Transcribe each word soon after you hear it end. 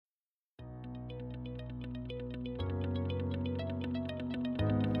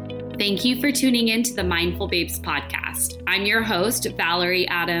Thank you for tuning in to the Mindful Babes podcast. I'm your host, Valerie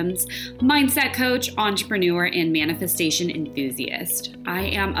Adams, mindset coach, entrepreneur, and manifestation enthusiast. I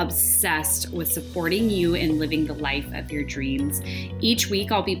am obsessed with supporting you in living the life of your dreams. Each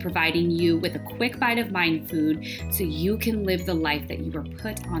week, I'll be providing you with a quick bite of mind food so you can live the life that you were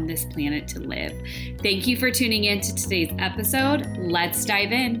put on this planet to live. Thank you for tuning in to today's episode. Let's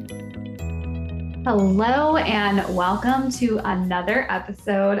dive in. Hello and welcome to another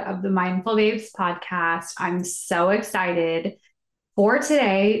episode of the Mindful Babes podcast. I'm so excited for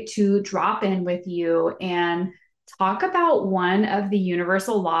today to drop in with you and talk about one of the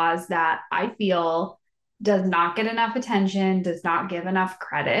universal laws that I feel does not get enough attention, does not give enough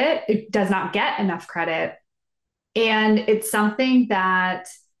credit. It does not get enough credit. And it's something that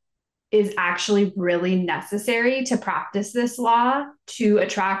is actually really necessary to practice this law to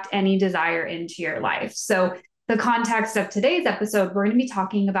attract any desire into your life. So the context of today's episode, we're going to be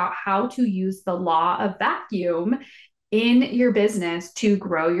talking about how to use the law of vacuum in your business to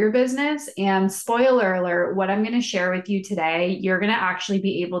grow your business. And spoiler alert, what I'm going to share with you today, you're going to actually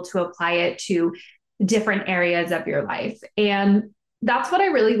be able to apply it to different areas of your life. And that's what I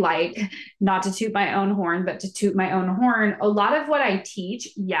really like, not to toot my own horn, but to toot my own horn. A lot of what I teach,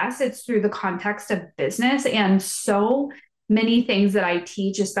 yes, it's through the context of business, and so many things that I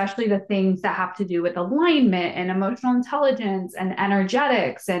teach, especially the things that have to do with alignment and emotional intelligence and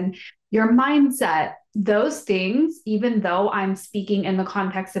energetics and your mindset, those things, even though I'm speaking in the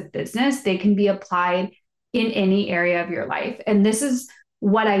context of business, they can be applied in any area of your life. And this is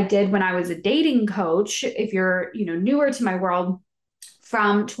what I did when I was a dating coach. If you're, newer to my world,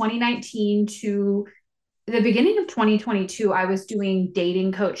 from 2019 to the beginning of 2022, I was doing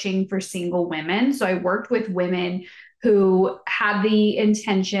dating coaching for single women. So I worked with women who had the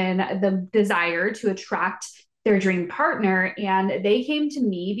intention, the desire to attract their dream partner. And they came to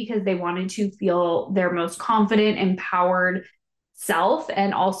me because they wanted to feel their most confident, empowered self,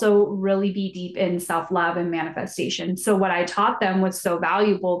 and also really be deep in self-love and manifestation. So what I taught them was so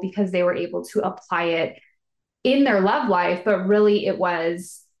valuable because they were able to apply it in their love life, but really it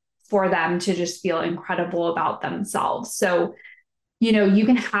was for them to just feel incredible about themselves. So, you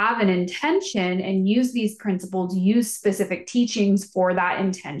can have an intention and use these principles, use specific teachings for that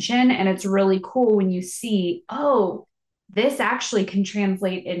intention. And it's really cool when you see, oh, this actually can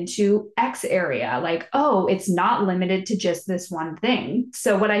translate into X area. Like, oh, it's not limited to just this one thing.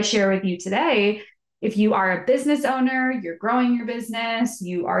 So what I share with you today, if you are a business owner, you're growing your business,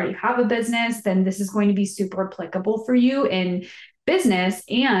 you already have a business, then this is going to be super applicable for you in business,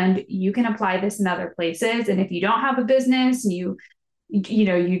 and you can apply this in other places. And if you don't have a business and you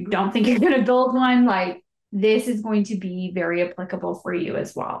don't think you're going to build one, like, this is going to be very applicable for you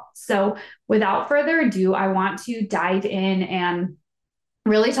as well. So without further ado, I want to dive in and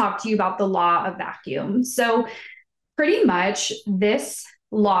really talk to you about the law of vacuum. So pretty much this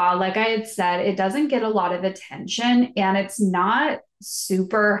law, like I had said, it doesn't get a lot of attention and it's not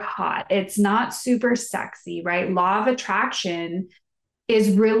super hot. It's not super sexy, right? Law of attraction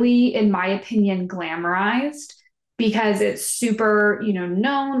is really, in my opinion, glamorized because it's super,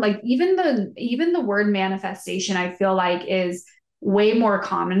 known. Like even the word manifestation, I feel like is way more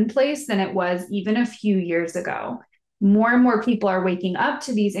commonplace than it was even a few years ago. More and more people are waking up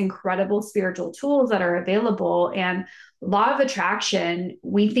to these incredible spiritual tools that are available. And law of attraction,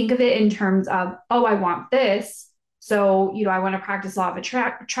 we think of it in terms of, oh, I want this. So, I want to practice law of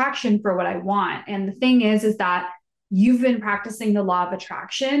attraction for what I want. And the thing is that you've been practicing the law of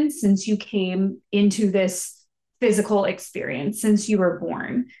attraction since you came into this physical experience, since you were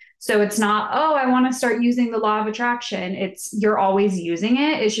born. So it's not, oh, I want to start using the law of attraction. It's you're always using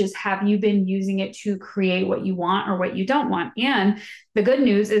it. It's just, have you been using it to create what you want or what you don't want? And the good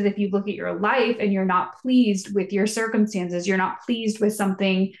news is if you look at your life and you're not pleased with your circumstances, you're not pleased with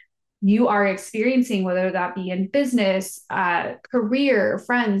something you are experiencing, whether that be in business, career,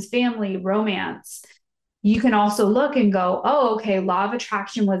 friends, family, romance, you can also look and go, oh, okay, law of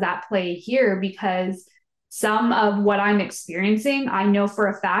attraction was at play here because some of what I'm experiencing, I know for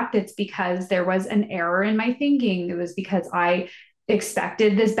a fact it's because there was an error in my thinking. It was because I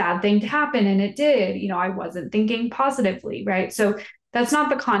expected this bad thing to happen and it did. I wasn't thinking positively, right? So that's not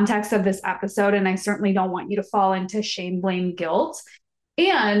the context of this episode. And I certainly don't want you to fall into shame, blame, guilt.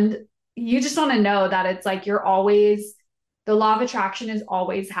 And you just want to know that it's like the law of attraction is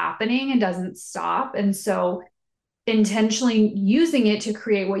always happening and doesn't stop. And so intentionally using it to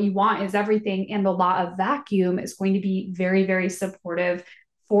create what you want is everything. And the law of vacuum is going to be very, very supportive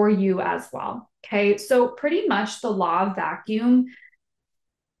for you as well. Okay. So pretty much the law of vacuum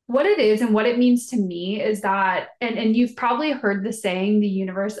what it is and what it means to me is that, and you've probably heard the saying, the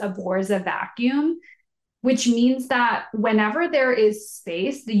universe abhors a vacuum, which means that whenever there is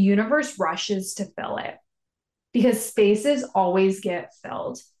space, the universe rushes to fill it because spaces always get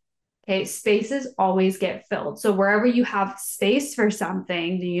filled. Okay, spaces always get filled. So wherever you have space for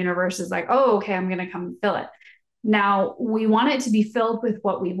something, the universe is like, oh, okay, I'm going to come fill it. Now, we want it to be filled with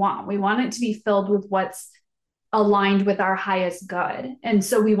what we want. We want it to be filled with what's aligned with our highest good. And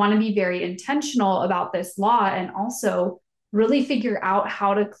so we want to be very intentional about this law and also really figure out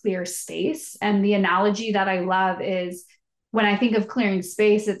how to clear space. And the analogy that I love is when I think of clearing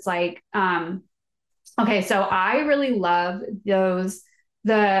space, it's like, okay, so I really love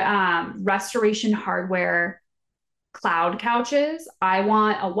the Restoration Hardware cloud couches. I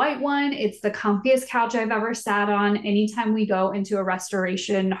want a white one. It's the comfiest couch I've ever sat on. Anytime we go into a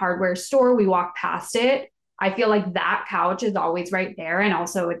Restoration Hardware store, we walk past it. I feel like that couch is always right there. And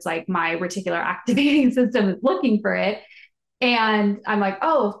also, it's like my reticular activating system is looking for it. And I'm like,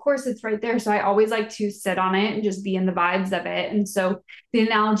 oh, of course it's right there. So I always like to sit on it and just be in the vibes of it. And so the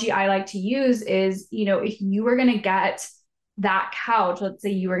analogy I like to use is, if you were going to get that couch, let's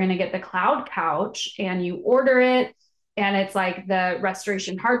say you were going to get the cloud couch and you order it, and it's like the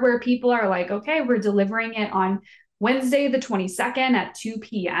Restoration Hardware people are like, okay, we're delivering it on Wednesday, the 22nd at 2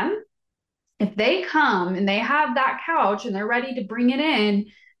 p.m. If they come and they have that couch and they're ready to bring it in,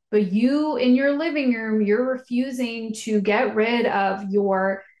 but you in your living room, you're refusing to get rid of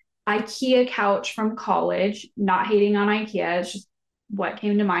your IKEA couch from college, not hating on IKEA, it's just what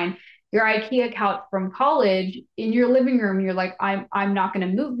came to mind. Your IKEA couch from college in your living room, you're like, I'm not going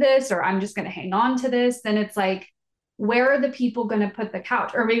to move this, or I'm just going to hang on to this. Then it's like, where are the people going to put the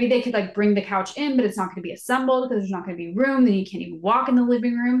couch? Or maybe they could like bring the couch in, but it's not going to be assembled because there's not going to be room. Then you can't even walk in the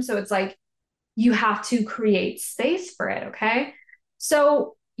living room. So it's like, you have to create space for it. Okay.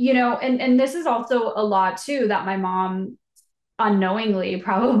 So, and this is also a lot too, that my mom unknowingly,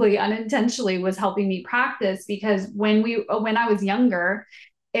 probably unintentionally, was helping me practice, because when I was younger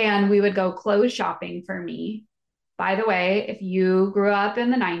and we would go clothes shopping for me, by the way, if you grew up in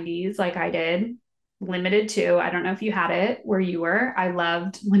the 90s, like I did, Limited Too, I don't know if you had it where you were. I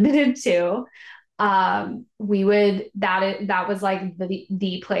loved Limited Too. That was like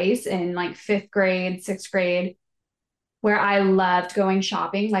the place in like fifth grade, sixth grade, where I loved going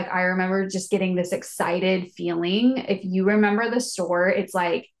shopping. Like I remember just getting this excited feeling. If you remember the store, it's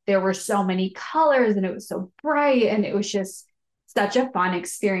like there were so many colors and it was so bright and it was just such a fun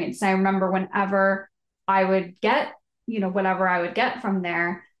experience. And I remember whenever I would get, whatever I would get from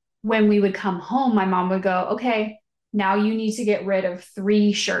there, when we would come home, my mom would go, okay, now you need to get rid of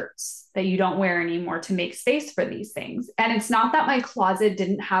 3 shirts that you don't wear anymore to make space for these things. And it's not that my closet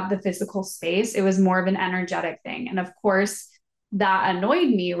didn't have the physical space. It was more of an energetic thing. And of course, that annoyed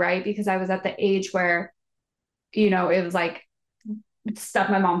me, right? Because I was at the age where, it was like stuff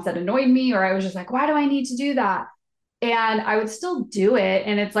my mom said annoyed me, or I was just like, why do I need to do that? And I would still do it.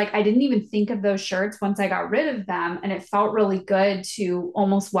 And it's like, I didn't even think of those shirts once I got rid of them. And it felt really good to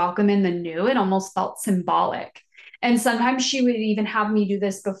almost welcome in the new. It almost felt symbolic. And sometimes she would even have me do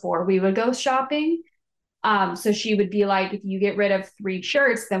this before we would go shopping. So she would be like, if you get rid of 3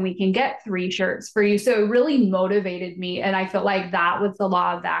 shirts, then we can get 3 shirts for you. So it really motivated me. And I felt like that was the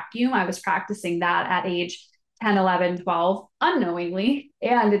law of vacuum. I was practicing that at age 10, 11, 12, unknowingly.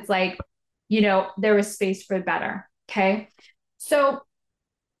 And it's like, there was space for better. Okay. So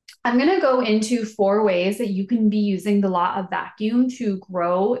I'm going to go into 4 ways that you can be using the law of vacuum to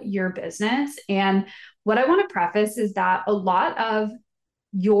grow your business. And what I want to preface is that a lot of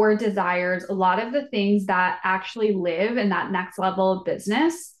your desires, a lot of the things that actually live in that next level of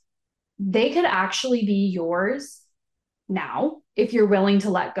business, they could actually be yours now if you're willing to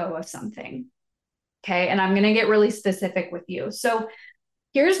let go of something. Okay. And I'm going to get really specific with you. So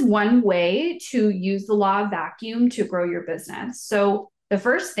here's one way to use the law of vacuum to grow your business. So the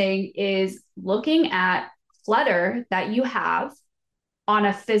first thing is looking at clutter that you have on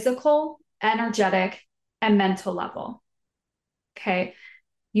a physical, energetic, and mental level. Okay.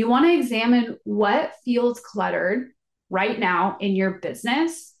 You want to examine what feels cluttered right now in your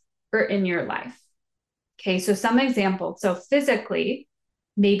business or in your life. Okay. So some examples. So physically,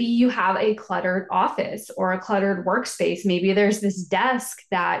 maybe you have a cluttered office or a cluttered workspace. Maybe there's this desk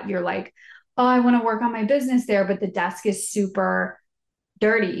that you're like, oh, I want to work on my business there, but the desk is super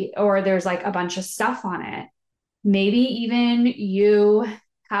dirty, or there's like a bunch of stuff on it. Maybe even you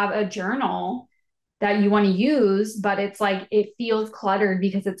have a journal that you want to use, but it's like, it feels cluttered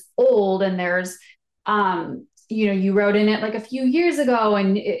because it's old and there's, you wrote in it like a few years ago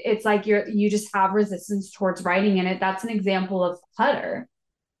and it's like you just have resistance towards writing in it. That's an example of clutter.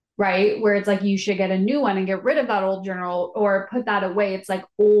 right? Where it's like you should get a new one and get rid of that old journal or put that away. It's like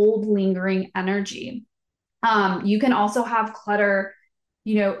old lingering energy. You can also have clutter,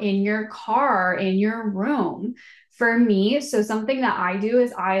 in your car, in your room. For me, so something that I do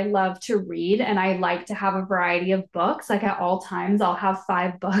is I love to read and I like to have a variety of books. Like at all times, I'll have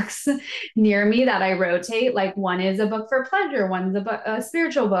 5 books near me that I rotate. Like one is a book for pleasure, one's a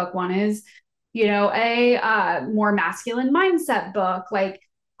spiritual book, one is, a more masculine mindset book. Like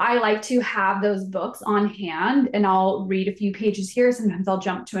I like to have those books on hand and I'll read a few pages here. Sometimes I'll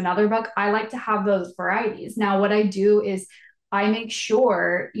jump to another book. I like to have those varieties. Now, what I do is I make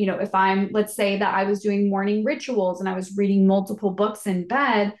sure, if let's say that I was doing morning rituals and I was reading multiple books in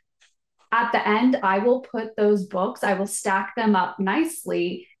bed, at the end, I will put those books, I will stack them up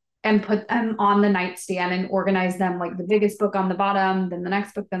nicely and put them on the nightstand and organize them like the biggest book on the bottom, then the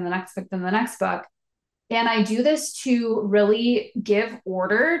next book, then the next book, then the next book. And I do this to really give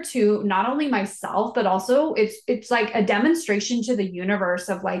order to not only myself, but also it's like a demonstration to the universe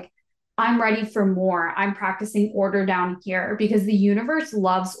of like, I'm ready for more. I'm practicing order down here because the universe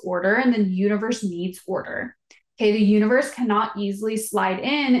loves order and the universe needs order. Okay. The universe cannot easily slide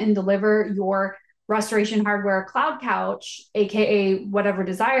in and deliver your restoration hardware cloud couch, AKA whatever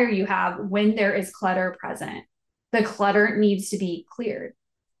desire you have, when there is clutter present. The clutter needs to be cleared.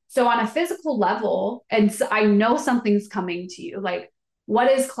 So on a physical level, and so I know something's coming to you, like what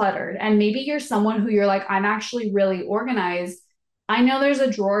is cluttered? And maybe you're someone who you're like, I'm actually really organized. I know there's a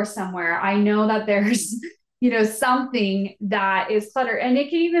drawer somewhere. I know that there's, something that is cluttered. And it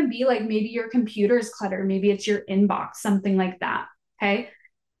can even be like maybe your computer's cluttered. Maybe it's your inbox, something like that. Okay.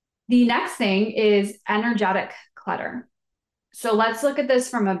 The next thing is energetic clutter. So let's look at this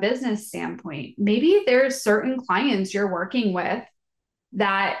from a business standpoint. Maybe there's certain clients you're working with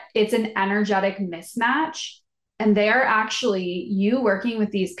that it's an energetic mismatch. And they're actually you working with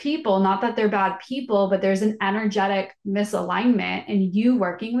these people, not that they're bad people, but there's an energetic misalignment, and you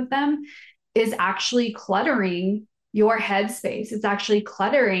working with them is actually cluttering your headspace. It's actually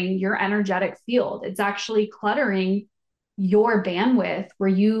cluttering your energetic field. It's actually cluttering your bandwidth where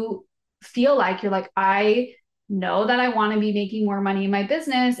you feel like you're like, I know that I want to be making more money in my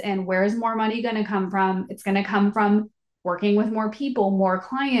business. And where's more money going to come from? It's going to come from working with more people, more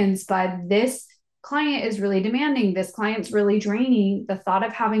clients, but this client is really demanding. This client's really draining. The thought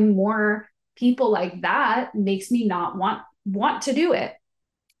of having more people like that makes me not want to do it.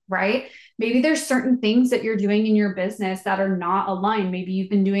 Right? Maybe there's certain things that you're doing in your business that are not aligned. Maybe you've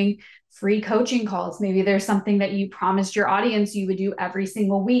been doing free coaching calls. Maybe there's something that you promised your audience you would do every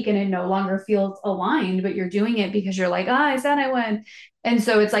single week and it no longer feels aligned, but you're doing it because you're like, I said I would. And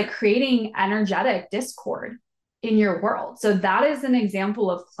so it's like creating energetic discord in your world. So that is an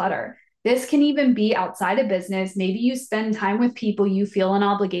example of clutter. This can even be outside of business. Maybe you spend time with people you feel an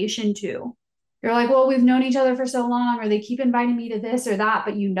obligation to. You're like, well, we've known each other for so long, or they keep inviting me to this or that.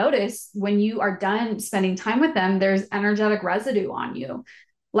 But you notice when you are done spending time with them, there's energetic residue on you.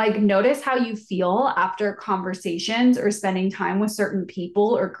 Like, notice how you feel after conversations or spending time with certain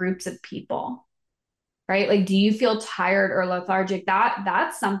people or groups of people, right? Like, do you feel tired or lethargic?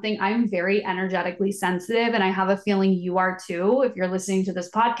 That's something. I'm very energetically sensitive, and I have a feeling you are too. If you're listening to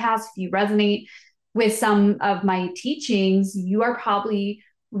this podcast, if you resonate with some of my teachings, you are probably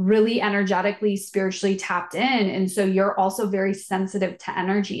really energetically, spiritually tapped in. And so you're also very sensitive to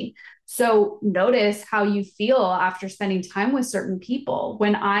energy. So notice how you feel after spending time with certain people.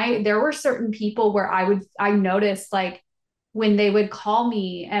 There were certain people where I noticed like when they would call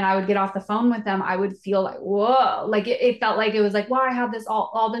me and I would get off the phone with them, I would feel like, whoa, like it felt like it was like, wow, I have this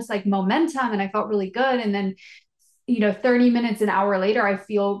all this like momentum and I felt really good. And then 30 minutes, an hour later, I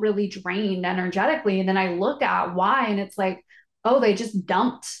feel really drained energetically. And then I look at why, and it's like, oh, they just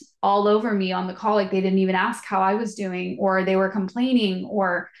dumped all over me on the call. Like they didn't even ask how I was doing, or they were complaining,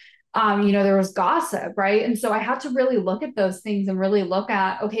 or, there was gossip, right? And so I had to really look at those things and really look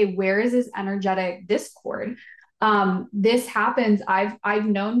at, okay, where is this energetic discord? This happens. I've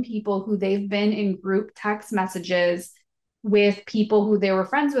known people who they've been in group text messages with people who they were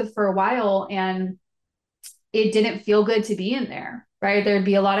friends with for a while, and it didn't feel good to be in there, right? There'd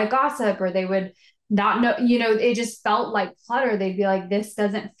be a lot of gossip, or they would not know, it just felt like clutter. They'd be like, this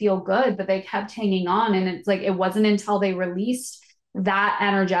doesn't feel good, but they kept hanging on. And it's like, it wasn't until they released that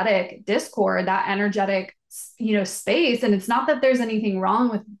energetic discord, that energetic, space. And it's not that there's anything wrong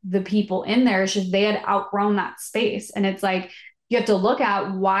with the people in there. It's just they had outgrown that space. And it's like, you have to look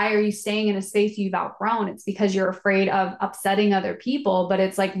at, why are you staying in a space you've outgrown? It's because you're afraid of upsetting other people, but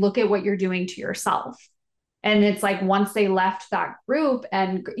it's like, look at what you're doing to yourself. And it's like, once they left that group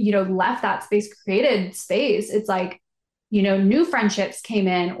and, left that space, created space, it's like, new friendships came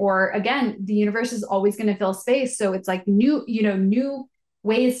in, or again, the universe is always going to fill space. So it's like new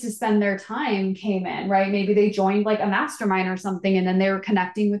ways to spend their time came in, right? Maybe they joined like a mastermind or something, and then they were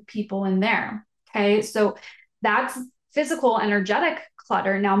connecting with people in there. Okay. So that's physical, energetic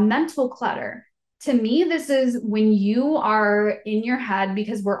clutter. Now, mental clutter. To me, this is when you are in your head,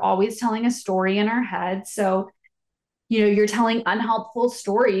 because we're always telling a story in our head. So you're telling unhelpful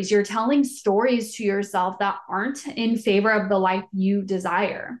stories. You're telling stories to yourself that aren't in favor of the life you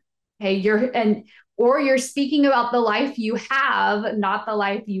desire. Okay. Or you're speaking about the life you have, not the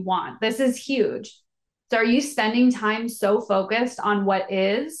life you want. This is huge. So are you spending time so focused on what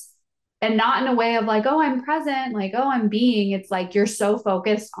is, and not in a way of like, oh, I'm present, like, oh, I'm being? It's like you're so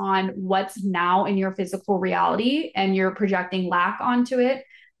focused on what's now in your physical reality, and you're projecting lack onto it.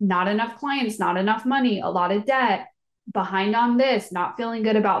 Not enough clients, not enough money, a lot of debt, behind on this, not feeling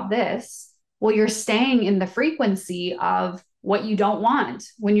good about this. Well, you're staying in the frequency of what you don't want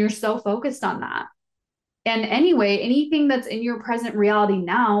when you're so focused on that. And anyway, anything that's in your present reality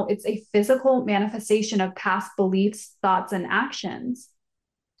now, it's a physical manifestation of past beliefs, thoughts, and actions.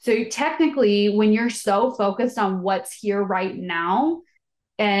 So technically, when you're so focused on what's here right now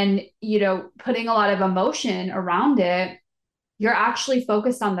and, putting a lot of emotion around it, you're actually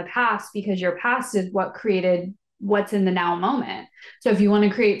focused on the past, because your past is what created what's in the now moment. So if you want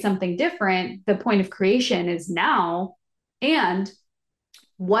to create something different, the point of creation is now. And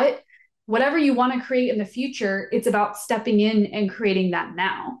whatever you want to create in the future, it's about stepping in and creating that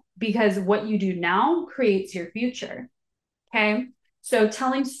now, because what you do now creates your future. Okay. So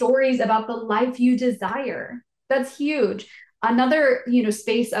telling stories about the life you desire, that's huge. Another,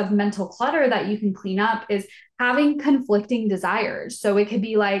 space of mental clutter that you can clean up is having conflicting desires. So it could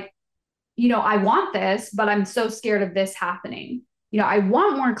be like, I want this, but I'm so scared of this happening. I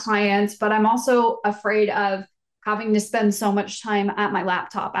want more clients, but I'm also afraid of having to spend so much time at my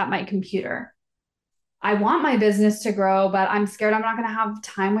laptop, at my computer. I want my business to grow, but I'm scared I'm not going to have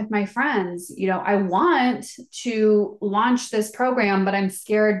time with my friends. I want to launch this program, but I'm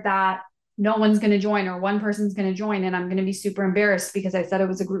scared that no one's going to join, or one person's going to join, and I'm going to be super embarrassed because I said it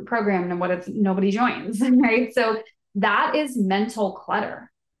was a group program, and what if nobody joins, right? So that is mental clutter.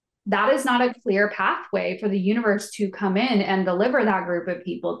 That is not a clear pathway for the universe to come in and deliver that group of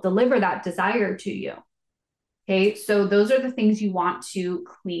people, deliver that desire to you. Okay. So those are the things you want to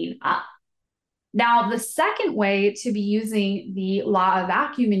clean up. Now, the second way to be using the law of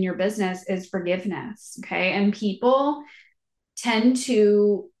vacuum in your business is forgiveness. Okay. And people tend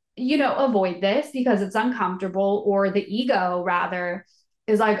to, avoid this because it's uncomfortable, or the ego rather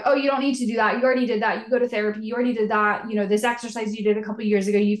is like, oh, you don't need to do that. You already did that. You go to therapy. You already did that. This exercise you did a couple of years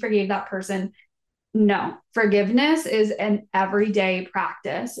ago, you forgave that person. No, forgiveness is an everyday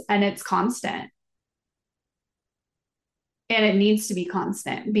practice, and it's constant. And it needs to be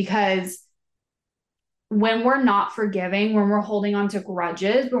constant, because when we're not forgiving, when we're holding on to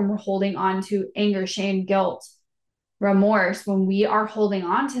grudges, when we're holding on to anger, shame, guilt, remorse, when we are holding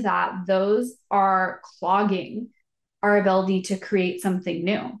on to that, those are clogging our ability to create something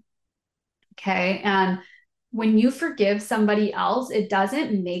new. Okay. And when you forgive somebody else, it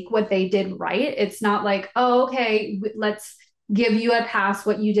doesn't make what they did right. It's not like, oh, okay, let's give you a pass.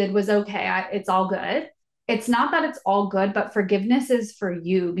 What you did was okay. It's all good. It's not that it's all good, but forgiveness is for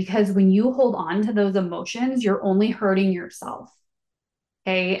you, because when you hold on to those emotions, you're only hurting yourself.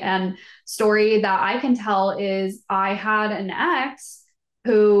 Okay. And story that I can tell is I had an ex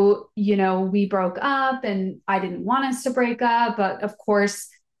who, we broke up, and I didn't want us to break up. But of course,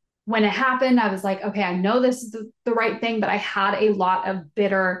 when it happened, I was like, okay, I know this is the right thing, but I had a lot of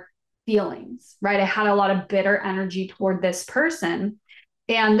bitter feelings, right? I had a lot of bitter energy toward this person.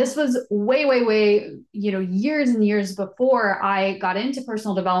 And this was way, way, way, years and years before I got into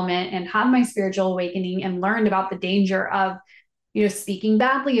personal development and had my spiritual awakening and learned about the danger of, speaking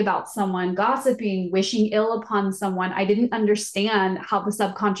badly about someone, gossiping, wishing ill upon someone. I didn't understand how the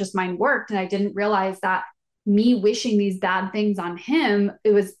subconscious mind worked. And I didn't realize that me wishing these bad things on him,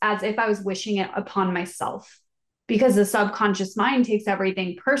 it was as if I was wishing it upon myself, because the subconscious mind takes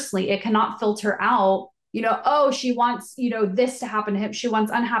everything personally. It cannot filter out, oh, she wants, this to happen to him. She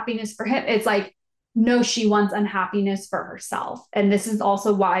wants unhappiness for him. It's like, no, she wants unhappiness for herself. And this is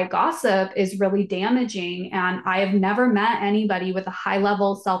also why gossip is really damaging. And I have never met anybody with a high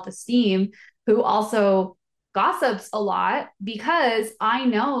level self-esteem who also gossips a lot, because I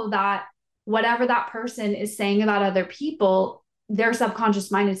know that whatever that person is saying about other people, their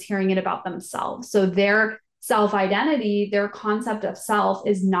subconscious mind is hearing it about themselves. So their self-identity, their concept of self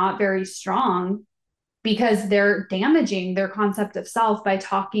is not very strong, because they're damaging their concept of self by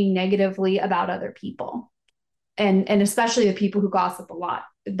talking negatively about other people. and especially the people who gossip a lot.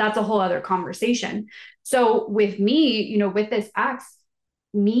 That's a whole other conversation. So with me, with this ex,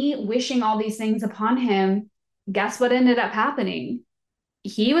 me wishing all these things upon him, guess what ended up happening?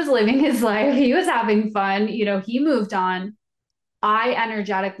 He was living his life. He was having fun. He moved on. I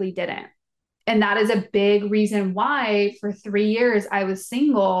energetically didn't. And that is a big reason why for 3 years I was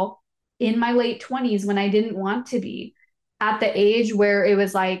single in my late 20s when I didn't want to be, at the age where it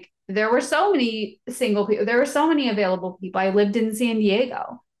was like there were so many single people, there were so many available people. I lived in San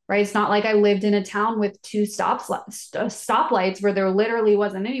Diego, right? It's not like I lived in a town with two stoplights where there literally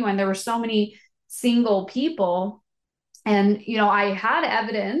wasn't anyone. There were so many single people. And, I had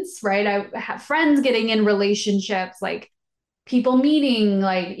evidence, right? I had friends getting in relationships, like people meeting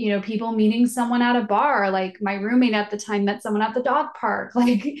someone at a bar. Like my roommate at the time met someone at the dog park.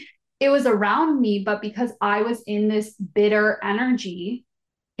 Like it was around me, but because I was in this bitter energy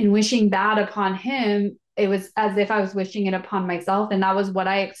and wishing bad upon him, it was as if I was wishing it upon myself. And that was what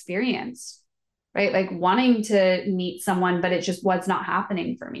I experienced, right? Like wanting to meet someone, but it just was not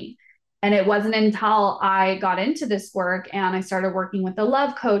happening for me. And it wasn't until I got into this work and I started working with a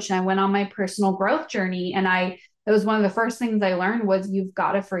love coach and I went on my personal growth journey. And that was one of the first things I learned was you've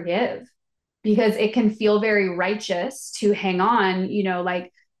got to forgive, because it can feel very righteous to hang on,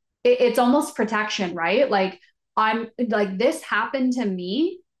 like it's almost protection, right? Like I'm like, this happened to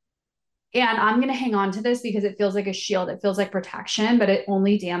me and I'm going to hang on to this because it feels like a shield. It feels like protection, but it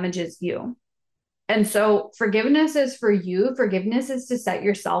only damages you. And so forgiveness is for you. Forgiveness is to set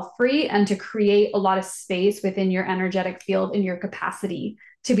yourself free and to create a lot of space within your energetic field and your capacity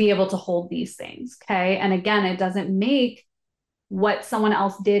to be able to hold these things. Okay. And again, it doesn't make what someone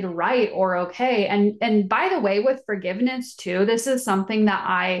else did right or okay. And by the way, with forgiveness too, this is something that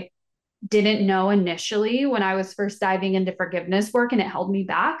I didn't know initially when I was first diving into forgiveness work, and it held me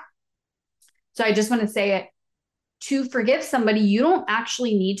back. So I just want to say it. To forgive somebody, you don't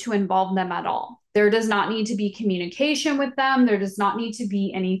actually need to involve them at all. There does not need to be communication with them. There does not need to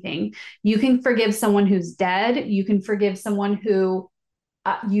be anything. You can forgive someone who's dead. You can forgive someone who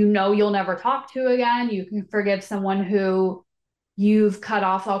you'll never talk to again. You can forgive someone who you've cut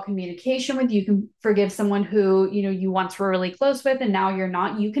off all communication with. You can forgive someone who you once were really close with and now you're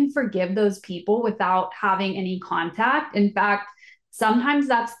not. You can forgive those people without having any contact. In fact, sometimes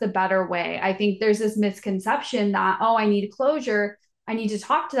that's the better way. I think there's this misconception that, oh, I need closure, I need to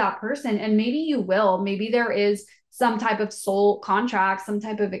talk to that person. And maybe you will. Maybe there is some type of soul contract, some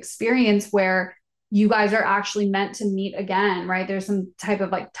type of experience where you guys are actually meant to meet again, right? There's some type of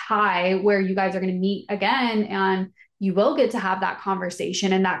like tie where you guys are going to meet again and you will get to have that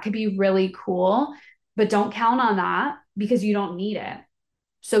conversation. And that could be really cool, but don't count on that because you don't need it.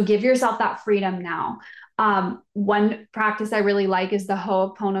 So give yourself that freedom now. One practice I really like is the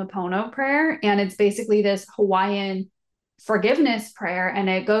Ho'oponopono prayer. And it's basically this Hawaiian forgiveness prayer. And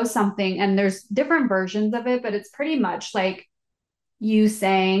it goes something, and there's different versions of it, but it's pretty much like you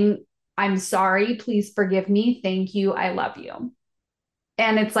saying, I'm sorry, please forgive me. Thank you. I love you.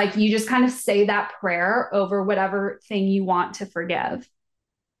 And it's like you just kind of say that prayer over whatever thing you want to forgive.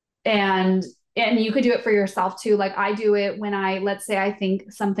 And you could do it for yourself too. Like I do it when let's say I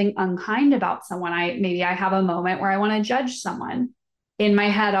think something unkind about someone. Maybe I have a moment where I want to judge someone. In my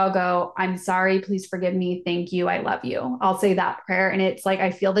head, I'll go, I'm sorry, please forgive me. Thank you. I love you. I'll say that prayer. And it's like, I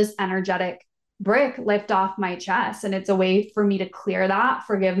feel this energetic brick lift off my chest. And it's a way for me to clear that,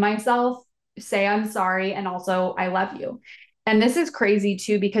 forgive myself, say I'm sorry, and also I love you. And this is crazy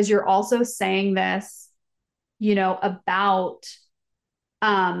too, because you're also saying this, about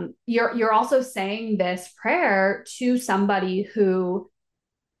you're also saying this prayer to somebody who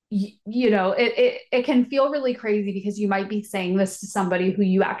it can feel really crazy because you might be saying this to somebody who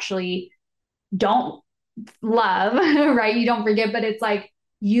you actually don't love, right? You don't forgive, but it's like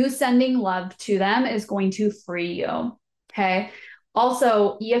you sending love to them is going to free you. Okay.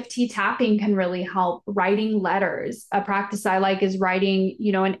 Also, EFT tapping can really help. Writing letters. A practice I like is writing,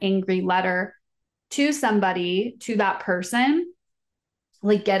 an angry letter to somebody, to that person.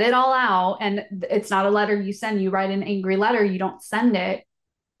 Like get it all out. And it's not a letter you send. You write an angry letter. You don't send it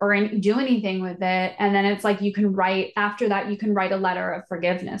or do anything with it. And then it's like you can write, after that, you can write a letter of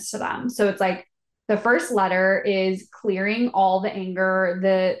forgiveness to them. So it's like the first letter is clearing all the anger,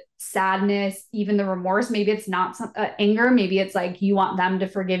 the sadness, even the remorse. Maybe it's not anger. Maybe it's like you want them to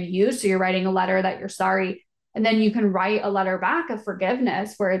forgive you. So you're writing a letter that you're sorry. And then you can write a letter back of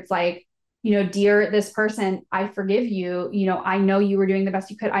forgiveness where it's like, dear this person, I forgive you. I know you were doing the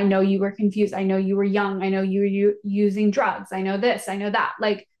best you could. I know you were confused. I know you were young. I know you were using drugs. I know this, I know that.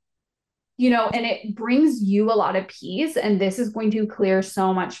 Like, and it brings you a lot of peace. And this is going to clear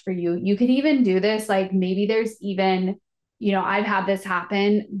so much for you. You could even do this, like maybe there's even, I've had this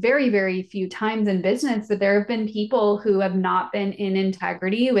happen very, very few times in business, but there have been people who have not been in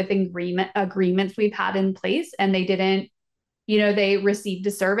integrity with agreements we've had in place, and they didn't, they received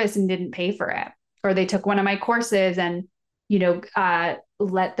a service and didn't pay for it, or they took one of my courses and,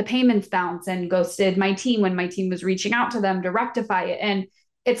 let the payments bounce and ghosted my team when my team was reaching out to them to rectify it. And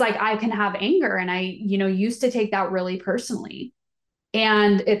it's like, I can have anger, and I, used to take that really personally.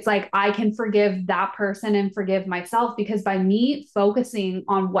 And it's like, I can forgive that person and forgive myself, because by me focusing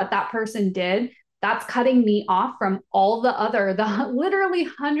on what that person did, that's cutting me off from all the literally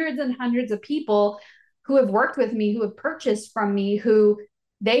hundreds and hundreds of people who have worked with me, who have purchased from me, who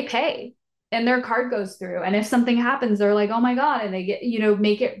they pay and their card goes through. And if something happens, they're like, oh my God, and they get,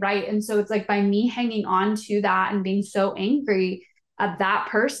 make it right. And so it's like, by me hanging on to that and being so angry at that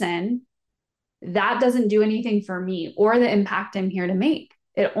person, that doesn't do anything for me or the impact I'm here to make.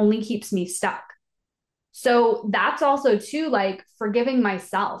 It only keeps me stuck. So that's also too, like forgiving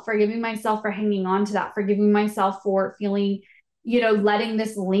myself for hanging on to that, forgiving myself for feeling, letting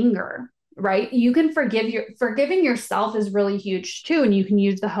this linger, right? You can forgiving yourself is really huge too. And you can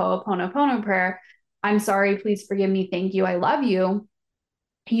use the Ho'oponopono prayer. I'm sorry, please forgive me. Thank you. I love you.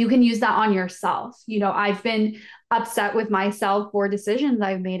 You can use that on yourself. I've been upset with myself for decisions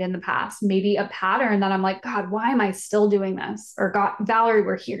I've made in the past, maybe a pattern that I'm like, God, why am I still doing this? Or God, Valerie,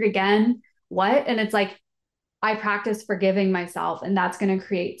 we're here again. What? And it's like, I practice forgiving myself, and that's going to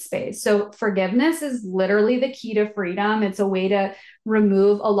create space. So forgiveness is literally the key to freedom. It's a way to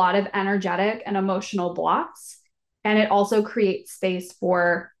remove a lot of energetic and emotional blocks. And it also creates space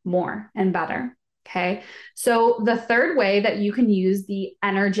for more and better. Okay. So the third way that you can use the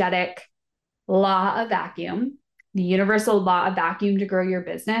energetic law of vacuum, the universal law of vacuum, to grow your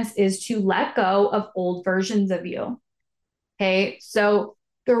business is to let go of old versions of you. Okay. So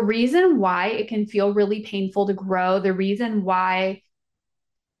the reason why it can feel really painful to grow, the reason why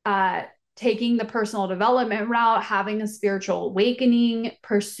taking the personal development route, having a spiritual awakening,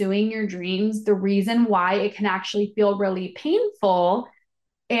 pursuing your dreams, the reason why it can actually feel really painful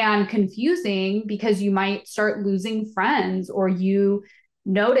and confusing, because you might start losing friends, or you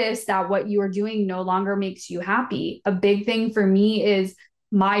notice that what you are doing no longer makes you happy. A big thing for me is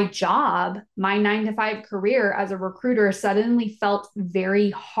my job, my 9-to-5 career as a recruiter suddenly felt very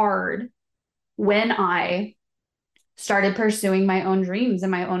hard when I started pursuing my own dreams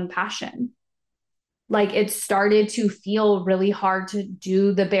and my own passion. Like, it started to feel really hard to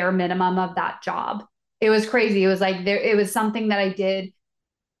do the bare minimum of that job. It was crazy. It was like it was something that I did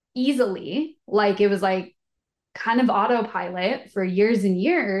easily. Like, it was like kind of autopilot for years and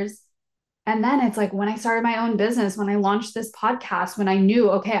years. And then it's like, when I started my own business, when I launched this podcast, when I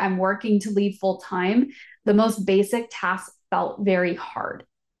knew, okay, I'm working to leave full time, the most basic tasks felt very hard.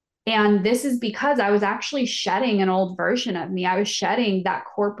 And this is because I was actually shedding an old version of me. I was shedding that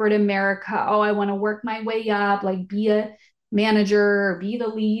corporate America. Oh, I want to work my way up, like be a manager or be the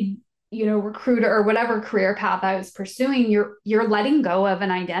lead, recruiter, or whatever career path I was pursuing. You're letting go of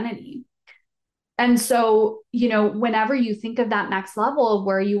an identity. And so, whenever you think of that next level of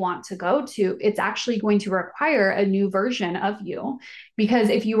where you want to go to, it's actually going to require a new version of you. Because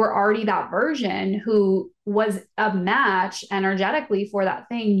if you were already that version who was a match energetically for that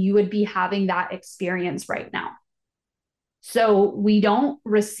thing, you would be having that experience right now. So we don't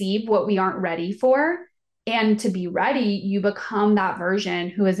receive what we aren't ready for. And to be ready, you become that version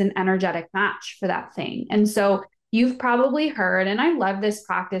who is an energetic match for that thing. And so you've probably heard, and I love this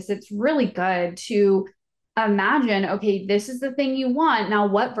practice, it's really good to imagine, okay, this is the thing you want. Now,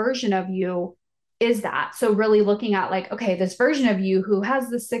 what version of you is that? So really looking at like, okay, this version of you who has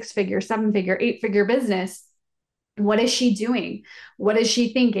the 6-figure, 7-figure, 8-figure business, what is she doing? What is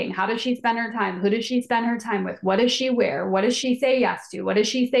she thinking? How does she spend her time? Who does she spend her time with? What does she wear? What does she say yes to? What does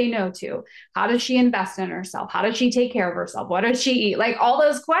she say no to? How does she invest in herself? How does she take care of herself? What does she eat? Like, all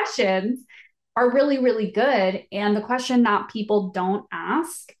those questions are really, really good. And the question that people don't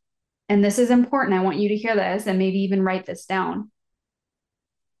ask, and this is important, I want you to hear this and maybe even write this down.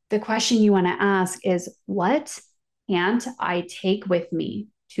 The question you want to ask is, what can't I take with me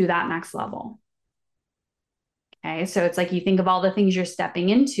to that next level? Okay, so it's like, you think of all the things you're stepping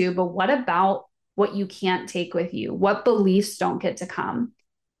into, but what about what you can't take with you? What beliefs don't get to come?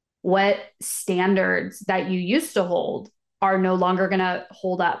 What standards that you used to hold are no longer going to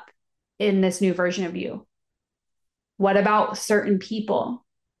hold up in this new version of you? What about certain people,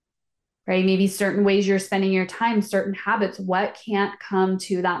 right? Maybe certain ways you're spending your time, certain habits. What can't come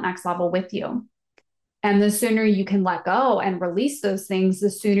to that next level with you? And the sooner you can let go and release those things, the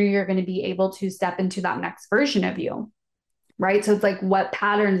sooner you're going to be able to step into that next version of you. Right. So it's like what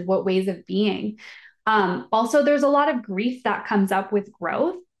patterns, what ways of being. Also, there's a lot of grief that comes up with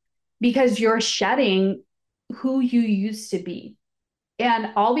growth because you're shedding who you used to be.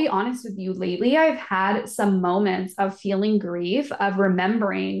 And I'll be honest with you, lately, I've had some moments of feeling grief, of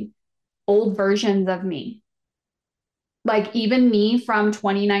remembering old versions of me. Like even me from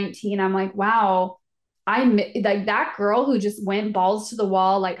 2019, I'm like, wow, like that girl who just went balls to the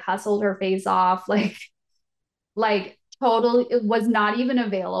wall, like hustled her face off, like totally it was not even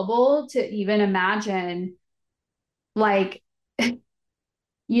available to even imagine like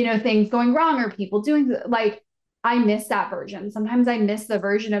things going wrong or people doing like I miss that version. Sometimes I miss the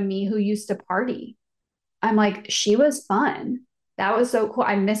version of me who used to party. I'm like, she was fun. That was so cool.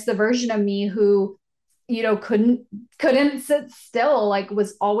 I miss the version of me who, couldn't sit still, like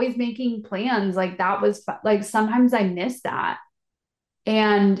was always making plans. Like that was like sometimes I miss that.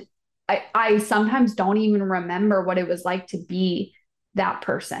 And I sometimes don't even remember what it was like to be that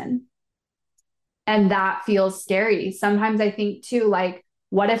person. And that feels scary. Sometimes I think too, like,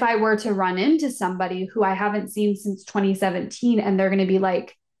 what if I were to run into somebody who I haven't seen since 2017 and they're going to be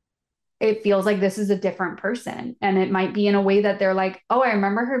like, it feels like this is a different person. And it might be in a way that they're like, oh, I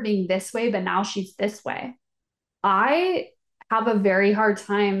remember her being this way, but now she's this way. I have a very hard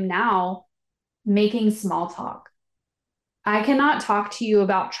time now making small talk. I cannot talk to you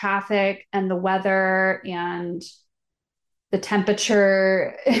about traffic and the weather and the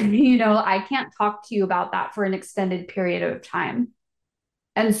temperature. I can't talk to you about that for an extended period of time.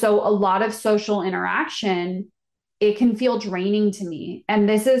 And so a lot of social interaction, it can feel draining to me. And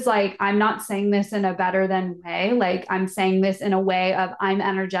this is like, I'm not saying this in a better than way. Like I'm saying this in a way of I'm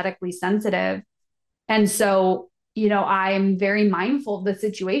energetically sensitive. And so, I'm very mindful of the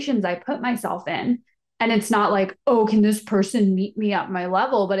situations I put myself in. And it's not like, oh, can this person meet me at my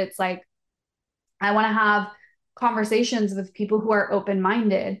level? But it's like, I want to have conversations with people who are open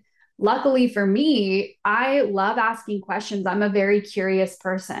minded. Luckily for me, I love asking questions. I'm a very curious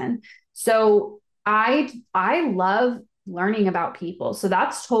person. So I love learning about people. So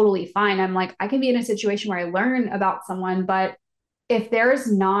that's totally fine. I'm like, I can be in a situation where I learn about someone, but if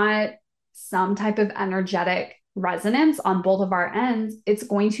there's not some type of energetic resonance on both of our ends, it's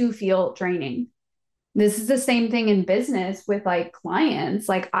going to feel draining. This is the same thing in business with like clients.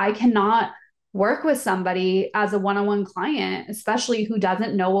 Like I cannot work with somebody as a one-on-one client, especially who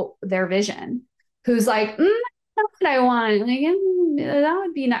doesn't know their vision, who's like, that's what I want. Like, that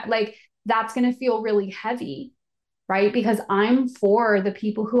would be not like that's going to feel really heavy, right? Because I'm for the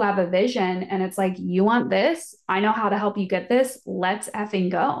people who have a vision and it's like, you want this? I know how to help you get this. Let's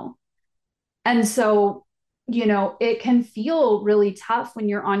effing go. And so, it can feel really tough when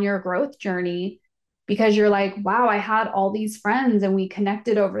you're on your growth journey because you're like, wow, I had all these friends and we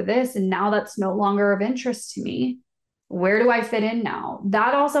connected over this, and now that's no longer of interest to me. Where do I fit in now?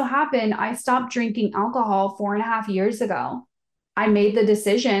 That also happened. I stopped drinking alcohol 4.5 years ago. I made the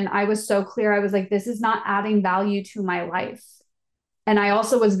decision. I was so clear. I was like, this is not adding value to my life. And I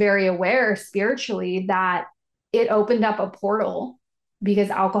also was very aware spiritually that it opened up a portal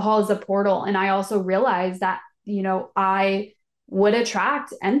because alcohol is a portal. And I also realized that, I would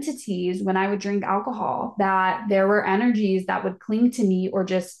attract entities when I would drink alcohol, that there were energies that would cling to me or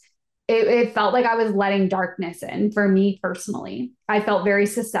just, it felt like I was letting darkness in for me personally. I felt very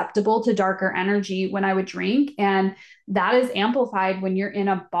susceptible to darker energy when I would drink. And that is amplified when you're in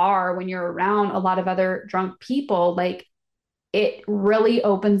a bar, when you're around a lot of other drunk people. Like it really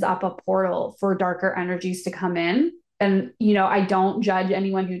opens up a portal for darker energies to come in. And, I don't judge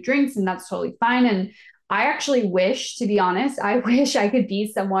anyone who drinks, and that's totally fine. And I actually wish, to be honest, I wish I could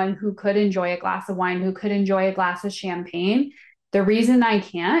be someone who could enjoy a glass of wine, who could enjoy a glass of champagne. The reason I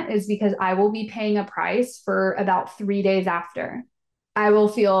can't is because I will be paying a price for about 3 days after. I will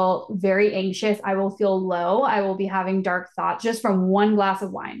feel very anxious. I will feel low. I will be having dark thoughts just from one glass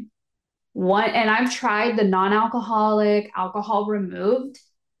of wine. And I've tried the non-alcoholic, alcohol removed,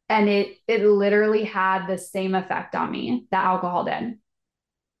 and it literally had the same effect on me that alcohol did.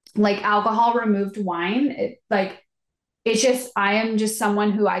 Like alcohol removed wine, it's just I am just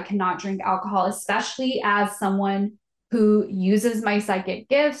someone who I cannot drink alcohol, especially as someone who uses my psychic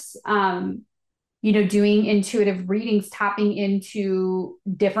gifts, doing intuitive readings, tapping into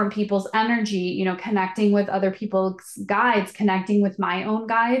different people's energy, connecting with other people's guides, connecting with my own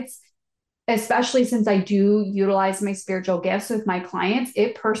guides, especially since I do utilize my spiritual gifts with my clients.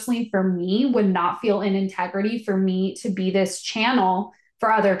 It personally, for me, would not feel in integrity for me to be this channel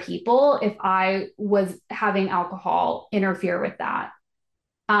for other people if I was having alcohol interfere with that.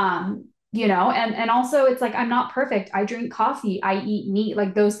 and also it's like, I'm not perfect. I drink coffee, I eat meat,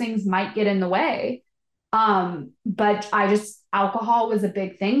 like those things might get in the way. But alcohol was a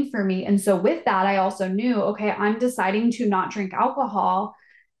big thing for me. And so with that, I also knew, okay, I'm deciding to not drink alcohol,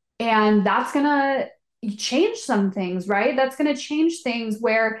 and that's going to change some things, right? That's going to change things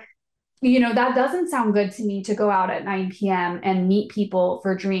where, that doesn't sound good to me to go out at 9 p.m. and meet people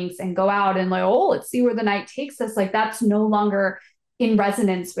for drinks and go out and like, oh, let's see where the night takes us. Like that's no longer in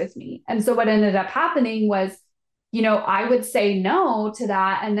resonance with me. And so what ended up happening was, I would say no to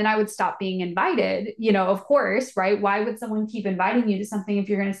that. And then I would stop being invited, of course, right? Why would someone keep inviting you to something if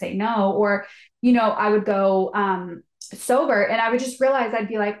you're going to say no? Or, I would go sober, and I would just realize I'd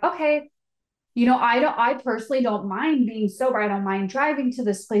be like, okay, I personally don't mind being sober. I don't mind driving to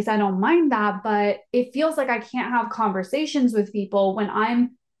this place. I don't mind that, but it feels like I can't have conversations with people when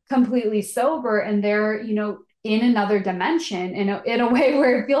I'm completely sober and they're, in another dimension in a way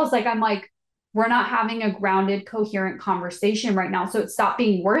where it feels like I'm like, we're not having a grounded, coherent conversation right now. So it stopped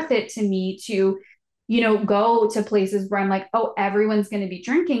being worth it to me to, go to places where I'm like, oh, everyone's going to be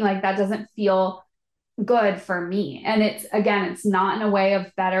drinking. Like that doesn't feel good for me. And it's, again, it's not in a way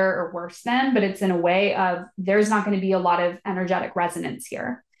of better or worse than, but it's in a way of there's not going to be a lot of energetic resonance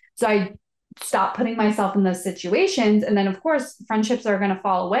here. So I stopped putting myself in those situations. And then, of course, friendships are going to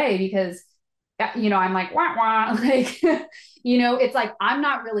fall away because, I'm like, wah, wah. Like, it's like I'm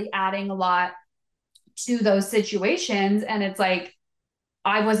not really adding a lot to those situations. And it's like,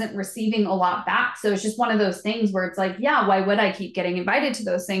 I wasn't receiving a lot back. So it's just one of those things where it's like, yeah, why would I keep getting invited to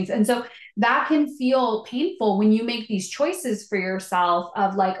those things? And so that can feel painful when you make these choices for yourself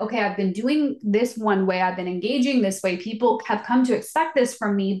of like, okay, I've been doing this one way, I've been engaging this way. People have come to expect this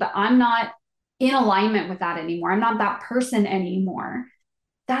from me, but I'm not in alignment with that anymore. I'm not that person anymore.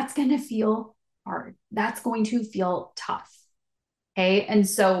 That's going to feel hard. That's going to feel tough. Okay. And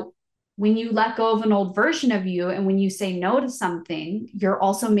so when you let go of an old version of you and when you say no to something, you're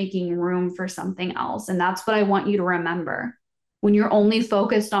also making room for something else. And that's what I want you to remember. When you're only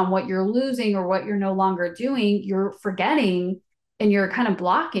focused on what you're losing or what you're no longer doing, you're forgetting and you're kind of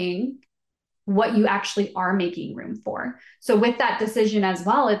blocking what you actually are making room for. So with that decision as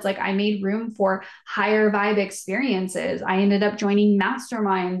well, it's like I made room for higher vibe experiences. I ended up joining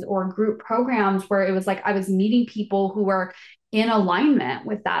masterminds or group programs where it was like I was meeting people who were in alignment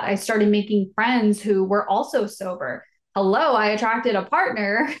with that. I started making friends who were also sober. Hello, I attracted a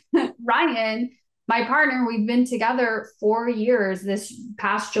partner, Ryan, my partner. We've been together 4 years. This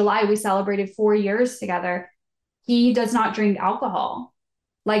past July, we celebrated 4 years together. He does not drink alcohol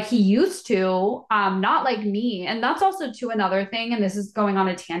like he used to, not like me. And that's also to another thing. And this is going on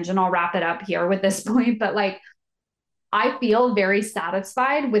a tangent. I'll wrap it up here with this point. But like, I feel very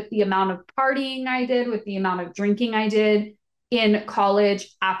satisfied with the amount of partying I did, with the amount of drinking I did in college,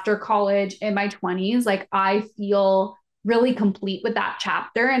 after college, in my 20s. Like, I feel really complete with that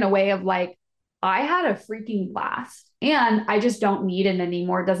chapter in a way of like, I had a freaking blast and I just don't need it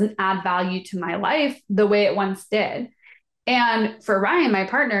anymore. It doesn't add value to my life the way it once did. And for Ryan, my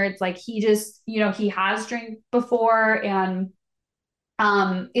partner, it's like he just, he has drank before, and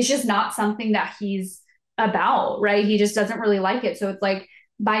it's just not something that he's about, right? He just doesn't really like it. So it's like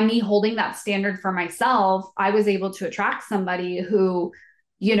by me holding that standard for myself, I was able to attract somebody who,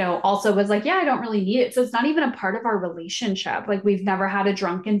 also was like, yeah, I don't really need it. So it's not even a part of our relationship. Like we've never had a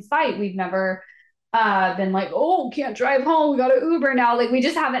drunken fight. We've never been like, oh, can't drive home. We got to Uber now. Like we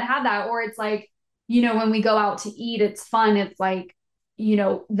just haven't had that. Or it's like, when we go out to eat, it's fun. It's like,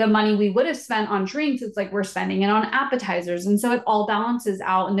 the money we would have spent on drinks, it's like we're spending it on appetizers. And so it all balances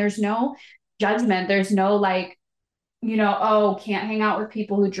out and there's no judgment. There's no like, oh, can't hang out with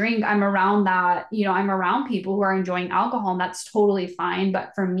people who drink. I'm around that, I'm around people who are enjoying alcohol, and that's totally fine.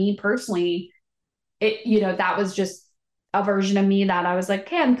 But for me personally, that was just a version of me that I was like,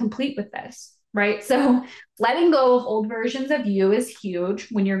 okay, I'm complete with this. Right. So letting go of old versions of you is huge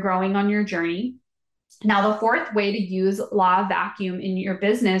when you're growing on your journey. Now, the fourth way to use law of vacuum in your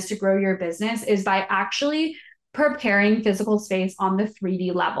business to grow your business is by actually preparing physical space on the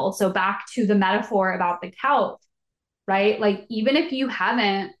 3D level. So back to the metaphor about the couch, right? Like, even if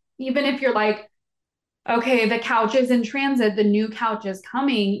you're like, okay, the couch is in transit, the new couch is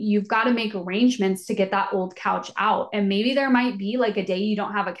coming, you've got to make arrangements to get that old couch out. And maybe there might be like a day you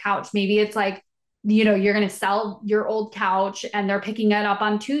don't have a couch. Maybe it's like, you're going to sell your old couch and they're picking it up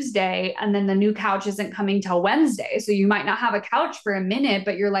on Tuesday, and then the new couch isn't coming till Wednesday. So you might not have a couch for a minute,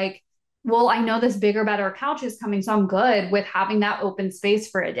 but you're like, well, I know this bigger, better couch is coming. So I'm good with having that open space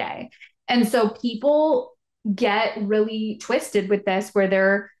for a day. And so people get really twisted with this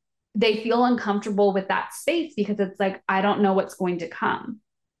where they feel uncomfortable with that space because it's like, I don't know what's going to come.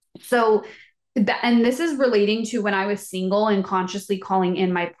 So, and this is relating to when I was single and consciously calling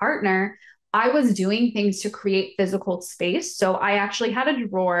in my partner, I was doing things to create physical space. So I actually had a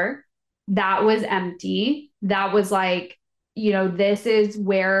drawer that was empty. That was like, this is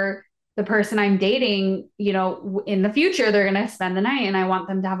where the person I'm dating, in the future, they're going to spend the night and I want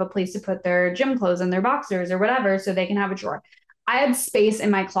them to have a place to put their gym clothes and their boxers or whatever so they can have a drawer. I had space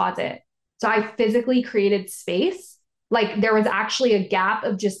in my closet. So I physically created space. Like there was actually a gap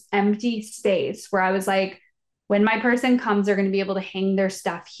of just empty space where I was like, when my person comes, they're going to be able to hang their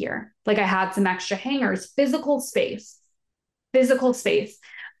stuff here. Like I had some extra hangers, physical space.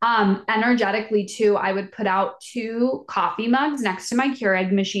 Energetically too, I would put out 2 coffee mugs next to my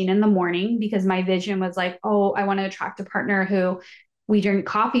Keurig machine in the morning because my vision was like, oh, I want to attract a partner who we drink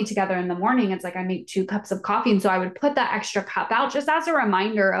coffee together in the morning. It's like I make 2 cups of coffee. And so I would put that extra cup out just as a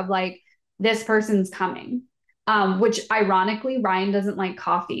reminder of like, this person's coming. Which ironically, Ryan doesn't like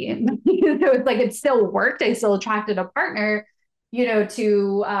coffee. It's like it still worked. I still attracted a partner,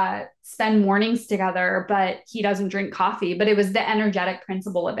 to spend mornings together, but he doesn't drink coffee. But it was the energetic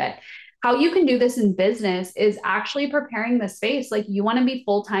principle of it. How you can do this in business is actually preparing the space. Like you want to be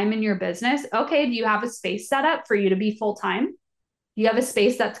full time in your business. Okay, do you have a space set up for you to be full time? Do you have a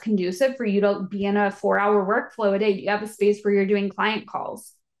space that's conducive for you to be in a 4-hour workflow a day? Do you have a space where you're doing client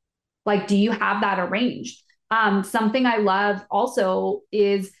calls? Like, do you have that arranged? Something I love also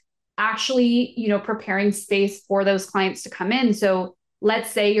is actually, preparing space for those clients to come in. So let's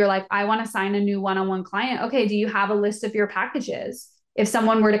say you're like, I want to sign a new one-on-one client. Okay, do you have a list of your packages? If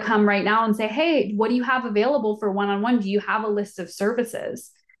someone were to come right now and say, hey, what do you have available for one-on-one? Do you have a list of services?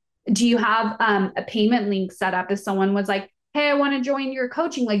 Do you have a payment link set up if someone was like, hey, I want to join your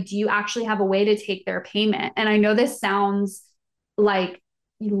coaching? Like, do you actually have a way to take their payment? And I know this sounds like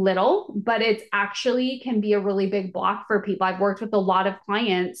little, but it actually can be a really big block for people. I've worked with a lot of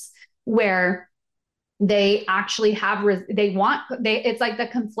clients where they actually have it's like the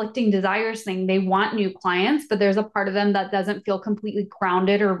conflicting desires thing. They want new clients, but there's a part of them that doesn't feel completely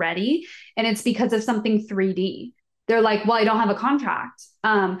grounded or ready, and it's because of something 3D. They're like, well, I don't have a contract.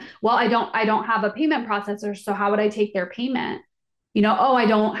 Well, I don't have a payment processor, so how would I take their payment? Oh, I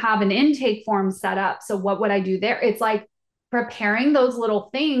don't have an intake form set up, so what would I do there? It's like preparing those little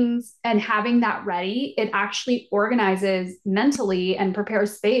things and having that ready, it actually organizes mentally and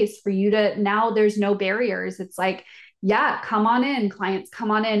prepares space for you to, now there's no barriers. It's like, yeah, come on in, clients,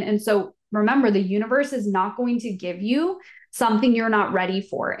 come on in. And so remember, the universe is not going to give you something you're not ready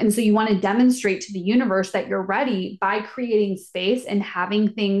for. And so you want to demonstrate to the universe that you're ready by creating space and having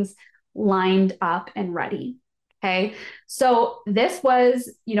things lined up and ready. Okay. So this was,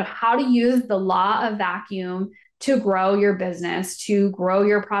 how to use the law of vacuum to grow your business, to grow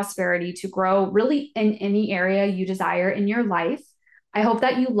your prosperity, to grow really in any area you desire in your life. I hope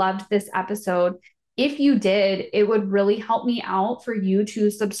that you loved this episode. If you did, it would really help me out for you to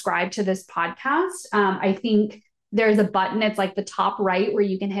subscribe to this podcast. I think there's a button, it's like the top right where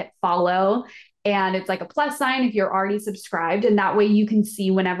you can hit follow. And it's like a plus sign if you're already subscribed. And that way you can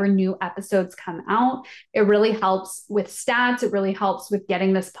see whenever new episodes come out. It really helps with stats. It really helps with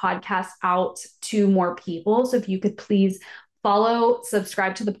getting this podcast out to more people. So if you could please follow,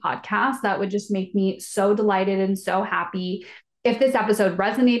 subscribe to the podcast, that would just make me so delighted and so happy. If this episode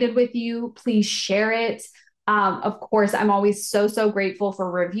resonated with you, please share it. Of course, I'm always so, so grateful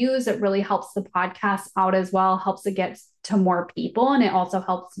for reviews. It really helps the podcast out as well, helps it get to more people. And it also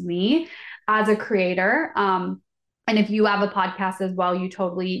helps me as a creator. And if you have a podcast as well,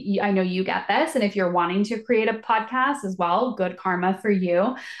 I know you get this. And if you're wanting to create a podcast as well, good karma for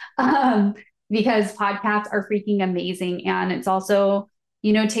you. Because podcasts are freaking amazing. And it's also,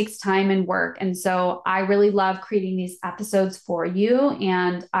 takes time and work. And so I really love creating these episodes for you.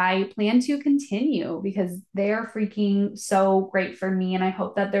 And I plan to continue because they are freaking so great for me. And I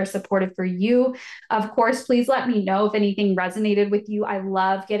hope that they're supportive for you. Of course, please let me know if anything resonated with you. I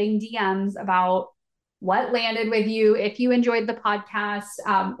love getting DMs about what landed with you. If you enjoyed the podcast,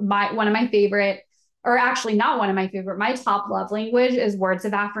 one of my favorite, or actually not one of my favorite, my top love language is words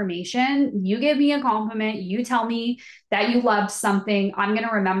of affirmation. You give me a compliment, you tell me that you loved something, I'm going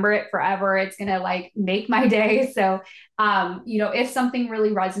to remember it forever. It's going to like make my day. So, if something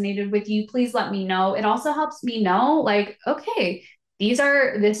really resonated with you, please let me know. It also helps me know like, okay,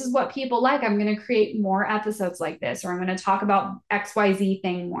 this is what people like. I'm going to create more episodes like this, or I'm going to talk about XYZ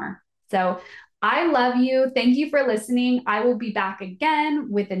thing more. So I love you. Thank you for listening. I will be back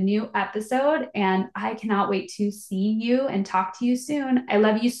again with a new episode, and I cannot wait to see you and talk to you soon. I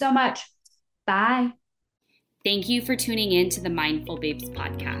love you so much. Bye. Thank you for tuning in to the Mindful Babes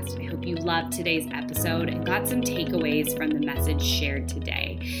podcast. I hope you loved today's episode and got some takeaways from the message shared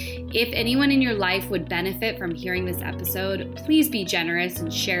today. If anyone in your life would benefit from hearing this episode, please be generous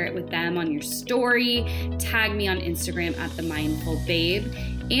and share it with them on your story. Tag me on Instagram at The Mindful Babe.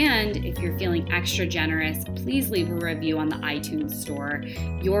 And if you're feeling extra generous, please leave a review on the iTunes store.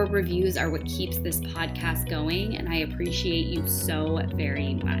 Your reviews are what keeps this podcast going, and I appreciate you so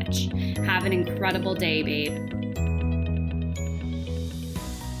very much. Have an incredible day, babe.